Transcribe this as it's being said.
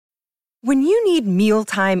When you need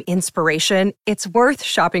mealtime inspiration, it's worth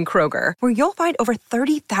shopping Kroger, where you'll find over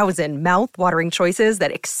 30,000 mouth-watering choices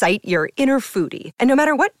that excite your inner foodie. And no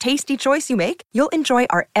matter what tasty choice you make, you'll enjoy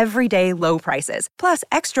our everyday low prices, plus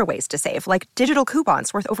extra ways to save, like digital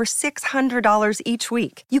coupons worth over $600 each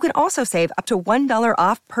week. You can also save up to $1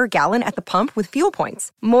 off per gallon at the pump with fuel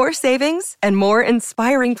points. More savings and more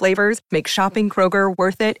inspiring flavors make shopping Kroger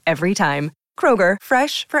worth it every time. Kroger,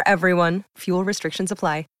 fresh for everyone. Fuel restrictions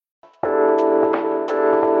apply.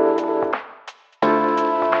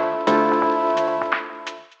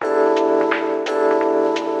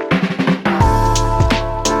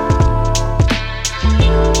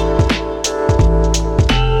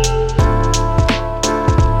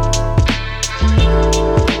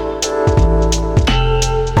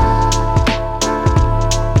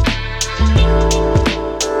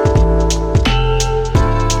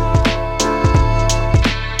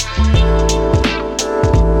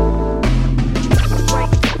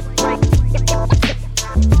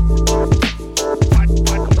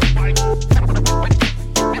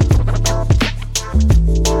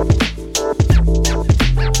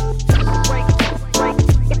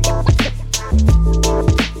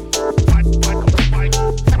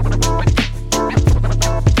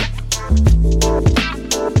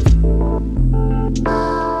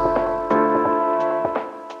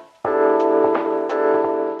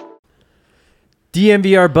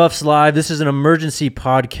 DNVR Buffs Live. This is an emergency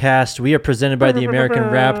podcast. We are presented by the American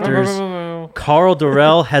Raptors. Karl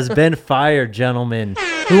Dorrell has been fired, gentlemen.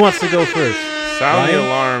 Who wants to go first? Sound the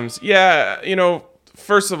alarms. Yeah,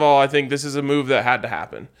 first of all, I think this is a move that had to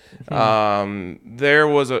happen.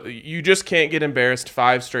 You just can't get embarrassed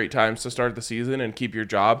 5 straight times to start the season and keep your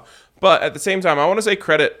job. But at the same time, I want to say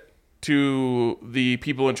credit to the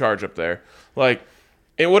people in charge up there. Like,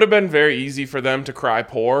 it would have been very easy for them to cry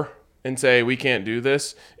poor and say, we can't do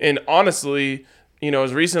this. And honestly,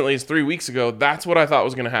 as recently as 3 weeks ago, that's what I thought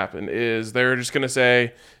was going to happen, is they're just going to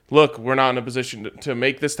say, look, we're not in a position to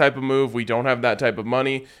make this type of move. We don't have that type of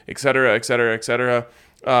money, et cetera, et cetera, et cetera.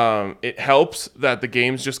 It helps that the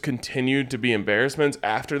games just continued to be embarrassments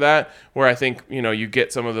after that, where I think, you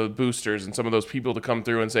get some of the boosters and some of those people to come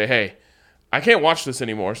through and say, hey, I can't watch this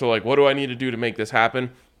anymore. So, what do I need to do to make this happen?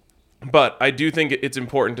 But I do think it's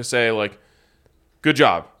important to say, good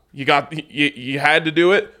job. You had to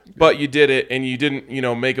do it, but you did it, and you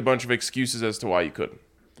didn't, make a bunch of excuses as to why you couldn't.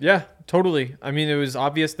 Yeah, totally. I mean, it was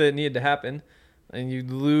obvious that it needed to happen, and you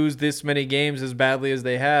lose this many games as badly as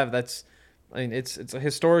they have. It's a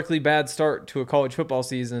historically bad start to a college football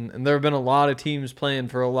season, and there have been a lot of teams playing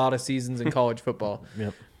for a lot of seasons in college football.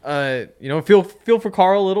 Yep. Feel for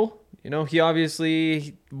Karl a little. He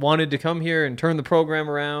obviously wanted to come here and turn the program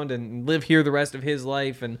around and live here the rest of his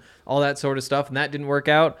life and all that sort of stuff, and that didn't work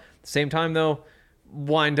out. At the same time, though,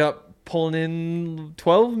 wind up pulling in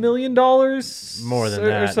 $12 million more than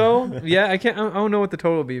that or so. Yeah, I don't know what the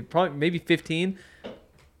total will be. Probably maybe 15.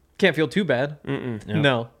 Can't feel too bad. Yep.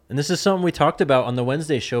 No. And this is something we talked about on the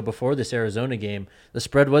Wednesday show before this Arizona game. The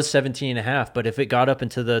spread was 17.5, but if it got up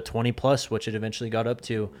into the 20 plus, which it eventually got up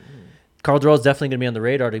to, Karl Dorrell is definitely going to be on the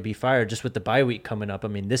radar to be fired just with the bye week coming up. I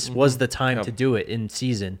mean, this was the time to do it in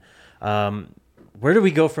season. Where do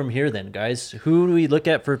we go from here then, guys? Who do we look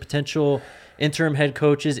at for potential interim head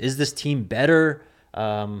coaches? Is this team better?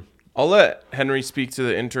 I'll let Henry speak to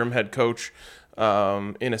the interim head coach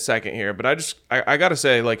in a second here, but I got to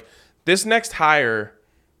say, this next hire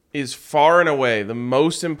is far and away the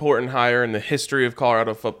most important hire in the history of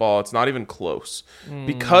Colorado football. It's not even close.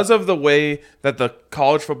 Because of the way that the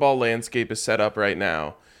college football landscape is set up right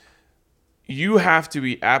now, you have to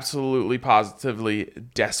be absolutely positively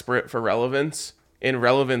desperate for relevance, and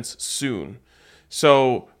relevance soon.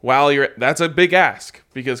 So that's a big ask,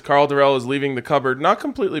 because Karl Dorrell is leaving the cupboard not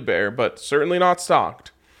completely bare, but certainly not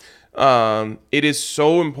stocked. It is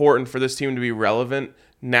so important for this team to be relevant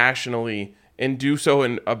nationally and do so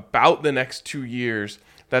in about the next 2 years,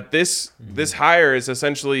 that this hire is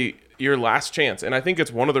essentially your last chance. And I think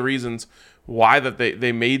it's one of the reasons why that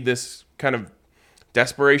they made this kind of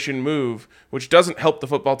desperation move, which doesn't help the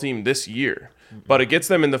football team this year, but it gets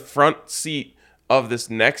them in the front seat of this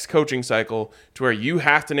next coaching cycle to where you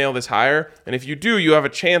have to nail this hire. And if you do, you have a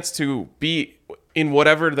chance to be in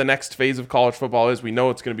whatever the next phase of college football is. We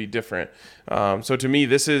know it's going to be different. So to me,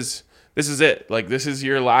 this is it. This is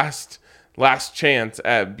your last chance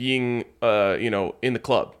at being, in the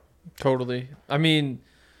club. Totally. I mean,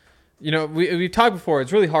 we've talked before.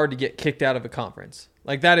 It's really hard to get kicked out of a conference.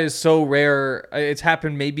 That is so rare. It's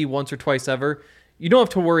happened maybe once or twice ever. You don't have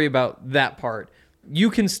to worry about that part.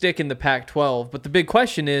 You can stick in the Pac-12, but the big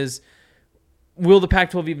question is, will the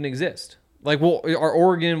Pac-12 even exist? Like, well, are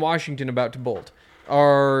Oregon and Washington about to bolt?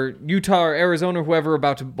 Are Utah or Arizona, whoever,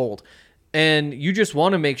 about to bolt? And you just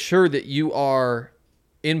want to make sure that you are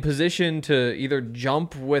in position to either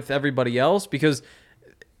jump with everybody else, because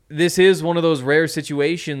this is one of those rare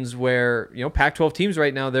situations where, Pac-12 teams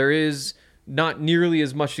right now, there is not nearly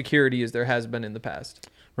as much security as there has been in the past.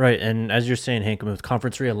 Right, and as you're saying, Hank, with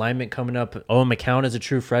conference realignment coming up, Owen McCown is a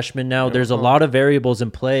true freshman now. There's a lot of variables in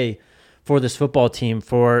play for this football team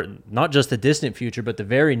for not just the distant future, but the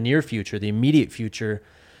very near future, the immediate future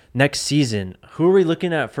next season. Who are we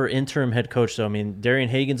looking at for interim head coach, though? I mean, Darian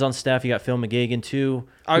Hagan's on staff. You got Phil McGagan, too.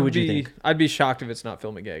 Who would you think? I'd be shocked if it's not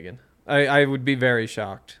Phil McGagan. I would be very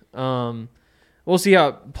shocked. We'll see how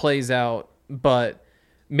it plays out, but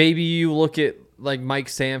maybe you look at like Mike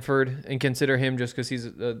Sanford and consider him just because he's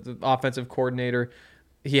the offensive coordinator.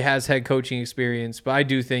 He has head coaching experience, but I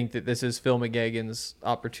do think that this is Phil McGagan's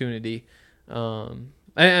opportunity. And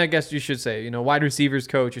I guess you should say, wide receivers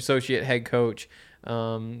coach, associate head coach,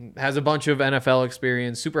 has a bunch of NFL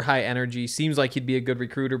experience, super high energy, seems like he'd be a good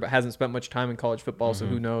recruiter, but hasn't spent much time in college football, so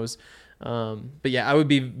who knows. But yeah, I would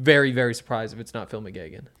be very, very surprised if it's not Phil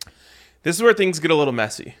McGagan. This is where things get a little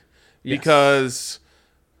messy. Yes. Because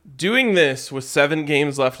doing this with 7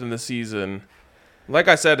 games left in the season, like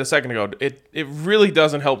I said a second ago, it really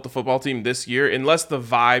doesn't help the football team this year unless the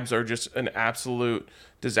vibes are just an absolute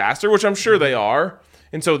disaster, which I'm sure they are.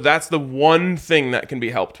 And so that's the one thing that can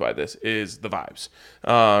be helped by this is the vibes.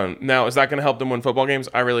 Now, is that going to help them win football games?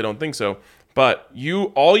 I really don't think so. But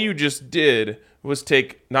all you just did was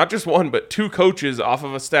take not just one, but 2 coaches off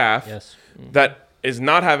of a staff that is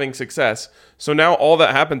not having success. So now all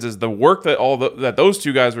that happens is the work that that those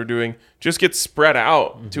 2 guys were doing just gets spread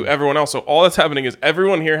out to everyone else. So all that's happening is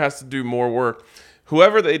everyone here has to do more work.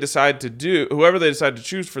 Whoever they decide to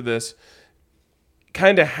choose for this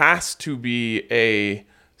kind of has to be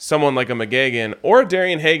someone like a McGagan or a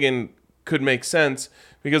Darian Hagan could make sense,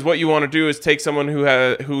 because what you want to do is take someone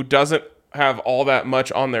who doesn't have all that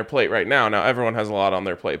much on their plate right now. Now everyone has a lot on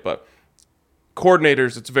their plate, but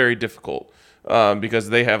coordinators, it's very difficult. Because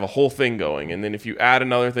they have a whole thing going. And then if you add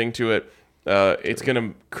another thing to it, it's going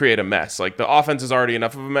to create a mess. Like the offense is already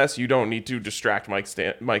enough of a mess. You don't need to distract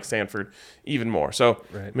Mike Sanford even more. So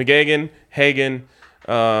McGagan, Hagan,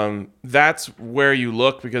 that's where you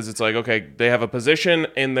look, because it's like, okay, they have a position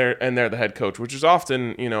and they're the head coach, which is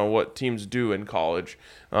often, what teams do in college,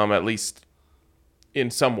 at least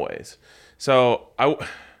in some ways. So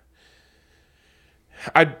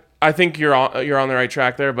I think you're on the right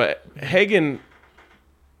track there, but Hagan,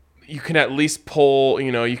 you can at least pull,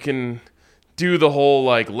 you can do the whole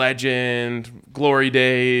like legend, glory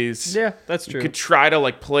days. Yeah, that's true. You could try to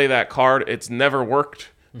like play that card. It's never worked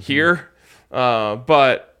here,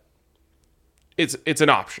 but it's an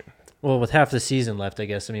option. Well, with half the season left, I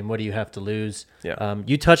guess. I mean, what do you have to lose? Yeah.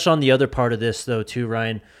 You touched on the other part of this, though, too,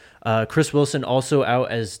 Ryan. Chris Wilson also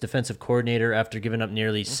out as defensive coordinator after giving up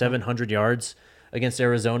nearly 700 yards against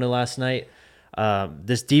Arizona last night.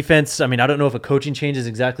 This defense, I mean, I don't know if a coaching change is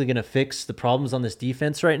exactly going to fix the problems on this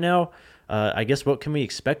defense right now. I guess what can we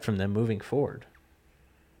expect from them moving forward?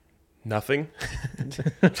 Nothing.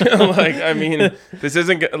 This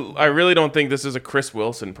isn't. I really don't think this is a Chris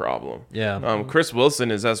Wilson problem. Yeah. Chris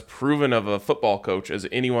Wilson is as proven of a football coach as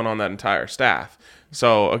anyone on that entire staff.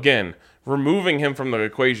 So again, removing him from the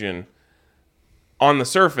equation on the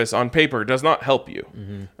surface, on paper, does not help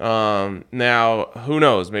you. Now, who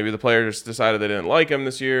knows? Maybe the players decided they didn't like him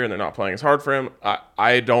this year and they're not playing as hard for him.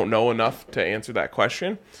 I don't know enough to answer that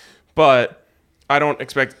question, but I don't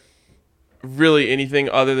expect really anything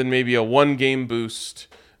other than maybe a 1-game boost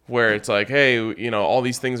where it's like, hey, all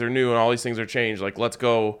these things are new and all these things are changed. Like, let's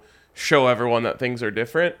go show everyone that things are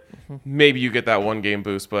different. Maybe you get that 1-game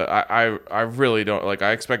boost, but I really don't. Like,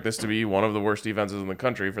 I expect this to be one of the worst defenses in the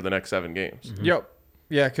country for the next 7 games. Yep.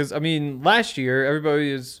 Yeah, because, I mean, last year,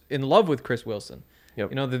 everybody was in love with Chris Wilson.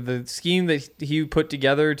 Yep. The scheme that he put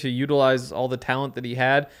together to utilize all the talent that he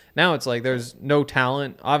had. Now it's like there's no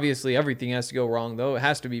talent. Obviously, everything has to go wrong, though. It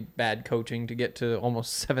has to be bad coaching to get to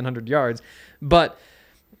almost 700 yards. But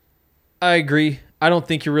I agree. I don't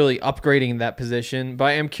think you're really upgrading that position, but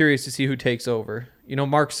I am curious to see who takes over.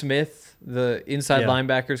 Mark Smith, the inside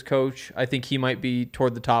linebackers coach, I think he might be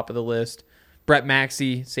toward the top of the list. Brett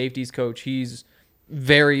Maxey, safeties coach, he's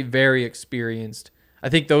very, very experienced. I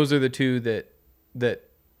think those are the 2 that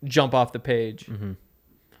jump off the page.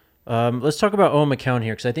 Let's talk about Owen McCown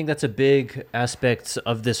here, because I think that's a big aspect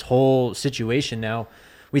of this whole situation now.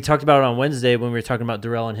 We talked about it on Wednesday when we were talking about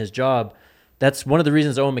Durrell and his job. That's one of the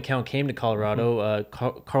reasons Owen McCown came to Colorado.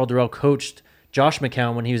 Carl Durrell coached Josh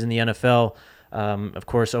McCown when he was in the NFL. Of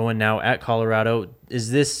course, Owen now at Colorado.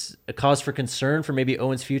 Is this a cause for concern for maybe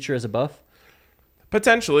Owen's future as a Buff?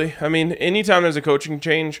 Potentially. I mean, anytime there's a coaching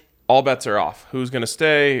change, all bets are off. Who's going to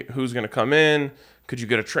stay? Who's going to come in? Could you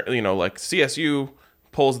get like CSU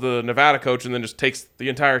pulls the Nevada coach and then just takes the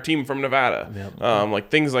entire team from Nevada. Yep. Like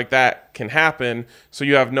things like that can happen. So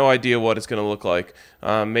you have no idea what it's going to look like.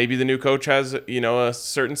 Maybe the new coach has, a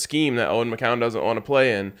certain scheme that Owen McCown doesn't want to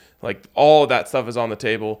play in. Like all of that stuff is on the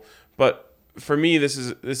table. But for me, this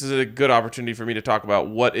is a good opportunity for me to talk about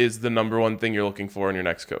what is the number one thing you're looking for in your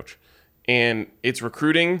next coach. And it's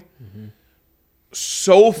recruiting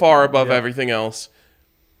so far above everything else.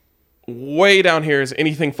 Way down here is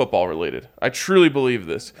anything football related. I truly believe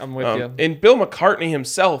this. I'm with you. And Bill McCartney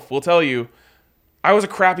himself will tell you, I was a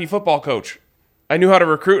crappy football coach. I knew how to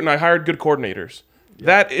recruit and I hired good coordinators.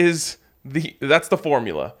 Yeah. That's the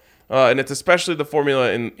formula. And it's especially the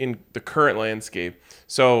formula in the current landscape.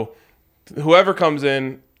 So whoever comes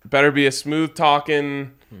in better be a smooth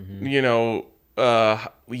talking,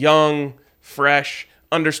 young, fresh,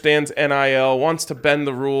 understands NIL, wants to bend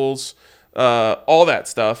the rules, all that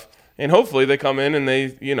stuff. And hopefully they come in and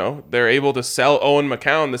they're able to sell Owen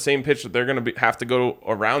McCown the same pitch that they're going to have to go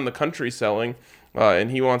around the country selling, and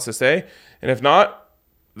he wants to stay. And if not,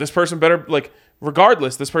 this person better,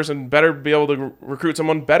 regardless, this person better be able to recruit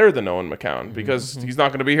someone better than Owen McCown because he's not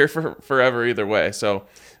going to be here for forever either way. So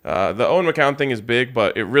the Owen McCown thing is big,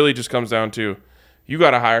 but it really just comes down to you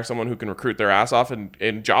got to hire someone who can recruit their ass off,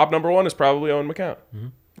 and job number one is probably Owen McCown. Mm-hmm.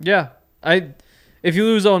 Yeah. If you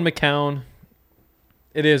lose Owen McCown,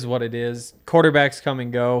 it is what it is. Quarterbacks come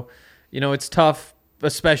and go. It's tough,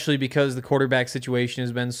 especially because the quarterback situation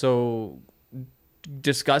has been so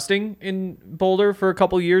disgusting in Boulder for a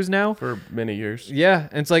couple years now. For many years. Yeah,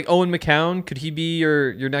 and it's like Owen McCown, could he be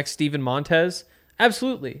your next Steven Montez?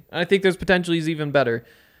 Absolutely. I think there's potential he's even better.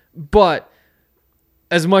 But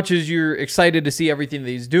as much as you're excited to see everything that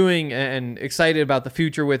he's doing and excited about the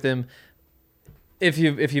future with him, if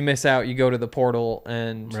you miss out, you go to the portal,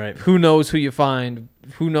 and Who knows who you find,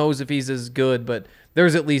 who knows if he's as good, but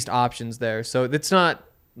there's at least options there. So it's not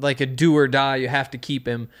like a do or die, you have to keep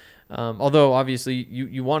him. Although obviously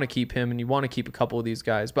you want to keep him and you want to keep a couple of these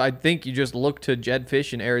guys. But I think you just look to Jedd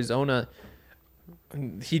Fisch in Arizona.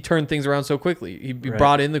 He turned things around so quickly. He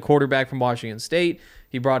brought in the quarterback from Washington State.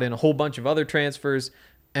 He brought in a whole bunch of other transfers.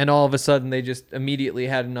 And all of a sudden they just immediately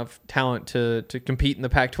had enough talent to compete in the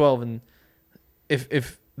Pac-12. And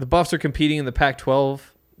if the Buffs are competing in the Pac-12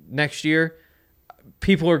 next year,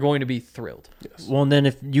 people are going to be thrilled. Yes. Well, and then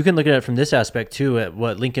if you can look at it from this aspect too, at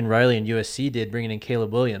what Lincoln Riley and USC did, bringing in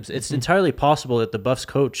Caleb Williams, it's entirely possible that the Buffs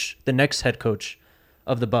coach, the next head coach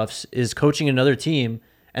of the Buffs, is coaching another team,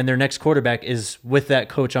 and their next quarterback is with that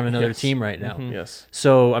coach on another team right now. Yes.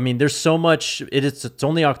 So, I mean, there's so much. It's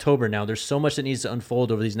only October now. There's so much that needs to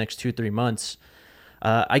unfold over these next 2-3 months.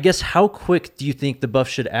 I guess, how quick do you think the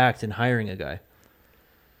Buffs should act in hiring a guy?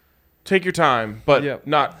 Take your time, but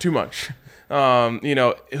not too much.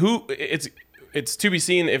 It's to be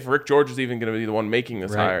seen if Rick George is even going to be the one making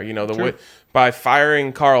this hire. Way by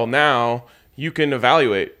firing Carl now, you can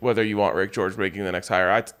evaluate whether you want Rick George making the next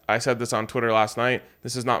hire. I said this on Twitter last night.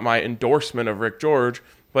 This is not my endorsement of Rick George,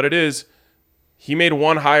 but it is. He made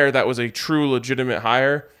one hire that was a true legitimate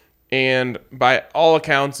hire, and by all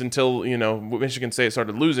accounts, until Michigan State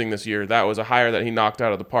started losing this year, that was a hire that he knocked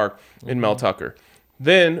out of the park in Mel Tucker.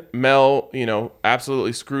 Then Mel,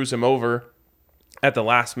 absolutely screws him over at the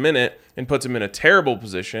last minute and puts him in a terrible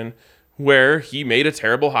position where he made a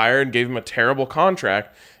terrible hire and gave him a terrible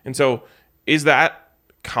contract. And so is that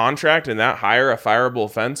contract and that hire a fireable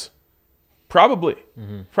offense? Probably.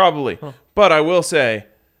 Probably. Huh. But I will say,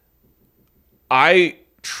 I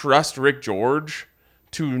trust Rick George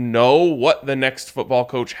to know what the next football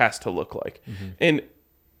coach has to look like. And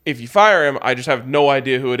if you fire him, I just have no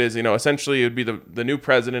idea who it is. Essentially it would be the new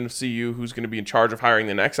president of CU who's going to be in charge of hiring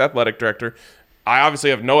the next athletic director. I obviously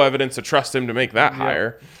have no evidence to trust him to make that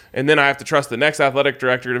hire. And then I have to trust the next athletic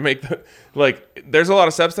director to make there's a lot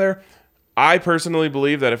of steps there. I personally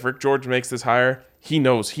believe that if Rick George makes this hire, he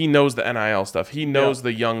knows the NIL stuff. He knows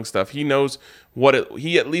the young stuff. He knows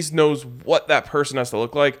he at least knows what that person has to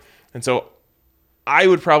look like. And so I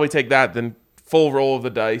would probably take that than full roll of the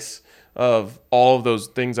dice of all of those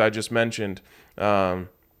things I just mentioned. I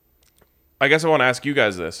guess I want to ask you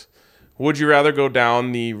guys this. Would you rather go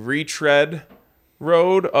down the retread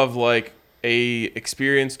road of a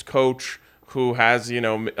experienced coach who has,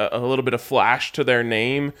 a little bit of flash to their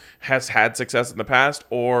name, has had success in the past,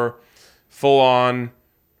 or full on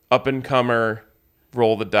up and comer,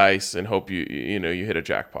 roll the dice and hope you hit a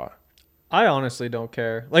jackpot? I honestly don't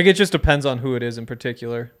care. Like, it just depends on who it is in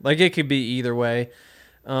particular. Like, it could be either way.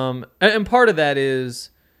 And part of that is,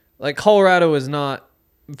 like, Colorado is not,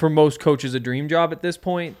 for most coaches, a dream job at this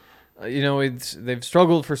point. They've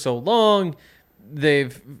struggled for so long.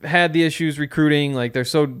 They've had the issues recruiting. Like, they're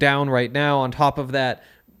so down right now. On top of that,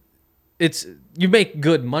 you make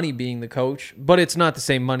good money being the coach, but it's not the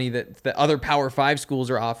same money that other Power 5 schools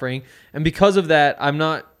are offering. And because of that, I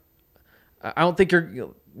don't think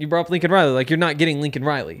you brought up Lincoln Riley. Like, you're not getting Lincoln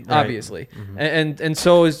Riley, Right. obviously. Mm-hmm. And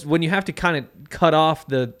so is when you have to kind of cut off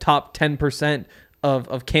the top 10%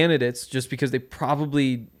 of candidates just because they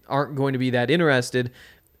probably aren't going to be that interested.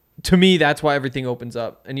 To me, that's why everything opens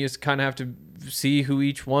up. And you just kind of have to see who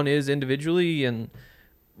each one is individually, and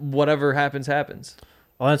whatever happens, happens.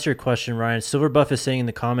 I'll answer your question, Ryan. Silverbuff is saying in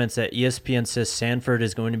the comments that ESPN says Sanford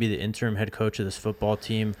is going to be the interim head coach of this football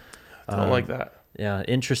team. I don't like that. Yeah,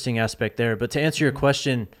 interesting aspect there. But to answer your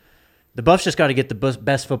question, the Buffs just got to get the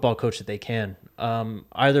best football coach that they can.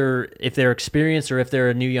 Either if they're experienced or if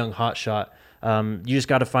they're a new young hotshot. You just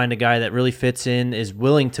got to find a guy that really fits in, is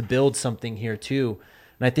willing to build something here too.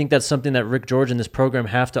 And I think that's something that Rick George and this program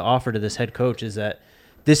have to offer to this head coach, is that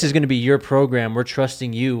this is going to be your program. We're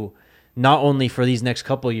trusting you not only for these next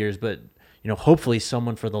couple of years, but hopefully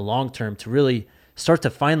someone for the long term to really start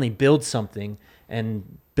to finally build something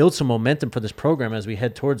and build some momentum for this program as we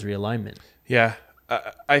head towards realignment. Yeah,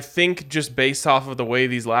 I think just based off of the way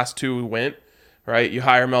these last two went, right? You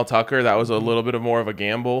hire Mel Tucker, that was a little bit more of a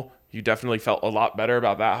gamble. You definitely felt a lot better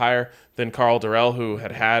about that hire than Carl Durrell, who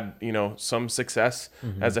had some success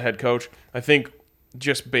as a head coach. I think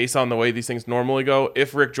just based on the way these things normally go,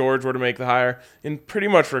 if Rick George were to make the hire, and pretty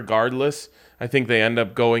much regardless, I think they end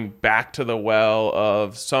up going back to the well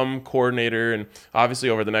of some coordinator, and obviously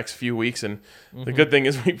over the next few weeks. And the good thing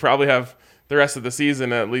is we probably have the rest of the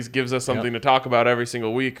season at least gives us something to talk about every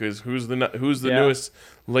single week. Is who's the newest,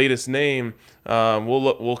 latest name.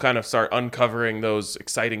 We'll kind of start uncovering those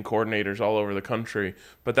exciting coordinators all over the country.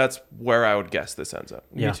 But that's where I would guess this ends up.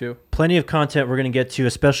 Yeah. Me too. Plenty of content we're going to get to,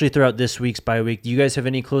 especially throughout this week's bye week. Do you guys have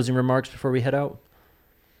any closing remarks before we head out?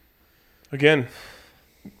 Again,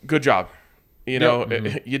 good job. You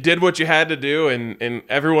did what you had to do, and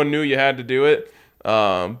everyone knew you had to do it.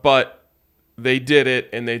 But they did it,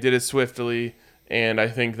 and they did it swiftly. And I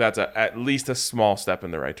think that's at least a small step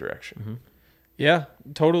in the right direction. Mm-hmm. Yeah,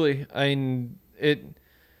 totally. I mean,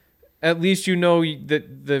 at least that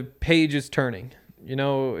the page is turning.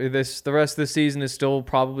 The rest of the season is still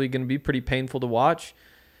probably going to be pretty painful to watch,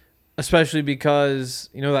 especially because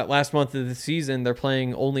that last month of the season they're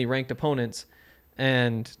playing only ranked opponents,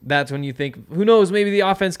 and that's when you think, who knows, maybe the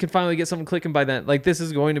offense can finally get something clicking by then. Like, this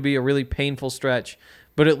is going to be a really painful stretch,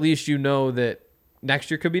 but at least that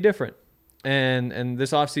next year could be different, and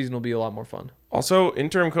this offseason will be a lot more fun. Also,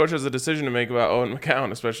 interim coach has a decision to make about Owen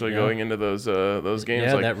McCown, especially going into those games.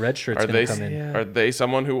 Yeah, like, that red shirt's going to come in. Are they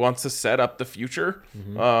someone who wants to set up the future,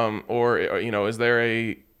 or is there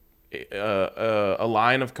a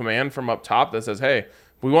line of command from up top that says, "Hey,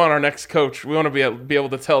 we want our next coach. We want to be able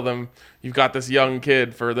to tell them you've got this young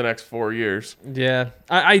kid for the next 4 years." Yeah,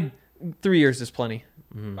 I 3 years is plenty.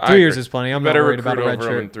 3 years is plenty. I'm not worried about a red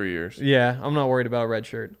shirt. In 3 years. Yeah, I'm not worried about a red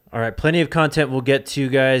shirt. All right, plenty of content we'll get to,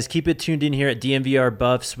 guys. Keep it tuned in here at DNVR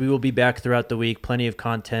Buffs. We will be back throughout the week. Plenty of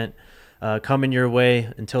content coming your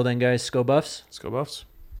way. Until then, guys, go Buffs. Let's go Buffs.